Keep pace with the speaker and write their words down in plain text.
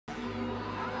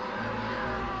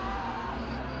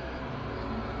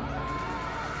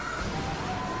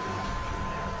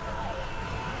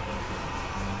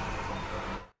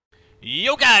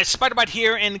Yo guys, SpiderBot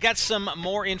here, and got some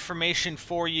more information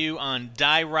for you on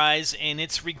Die Rise, and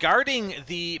it's regarding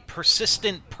the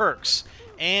persistent perks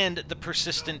and the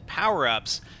persistent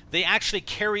power-ups. They actually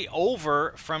carry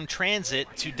over from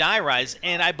TranZit to Die Rise,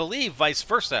 and I believe vice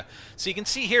versa. So you can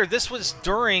see here, this was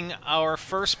during our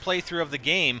first playthrough of the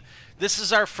game. This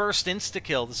is our first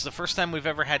insta-kill. This is the first time we've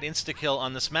ever had insta-kill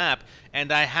on this map,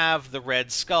 and I have the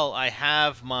red skull. I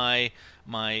have my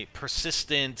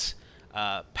persistent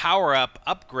power-up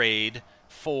upgrade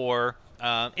for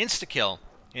insta-kill.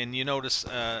 And you notice,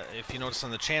 if you notice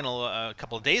on the channel a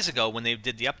couple of days ago when they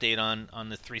did the update on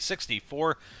the 360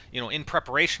 for, in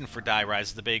preparation for Die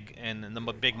Rise, the big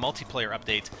multiplayer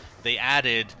update, they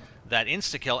added that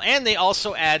insta-kill, and they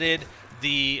also added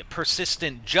the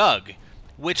persistent jug,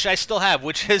 which I still have,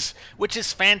 which is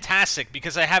fantastic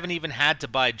because I haven't even had to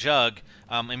buy jug.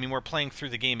 I mean, we're playing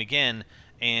through the game again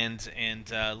and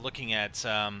looking at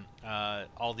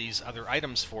all these other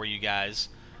items for you guys,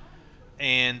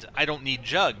 and I don't need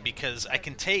jug because I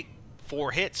can take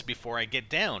 4 hits before I get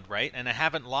downed, right? And I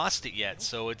haven't lost it yet,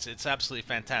 so it's absolutely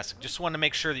fantastic. Just want to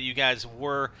make sure that you guys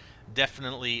were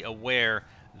definitely aware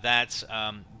that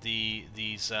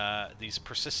these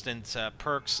persistent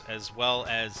perks as well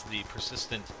as the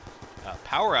persistent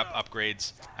power-up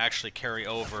upgrades actually carry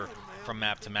over from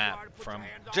map to map, from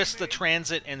just the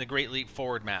TranZit and the Great Leap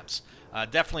Forward maps.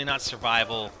 Definitely not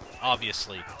survival,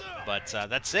 obviously, but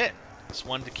that's it. Just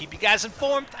wanted to keep you guys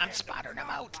informed. I'm Spider, and I'm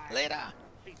out. Later.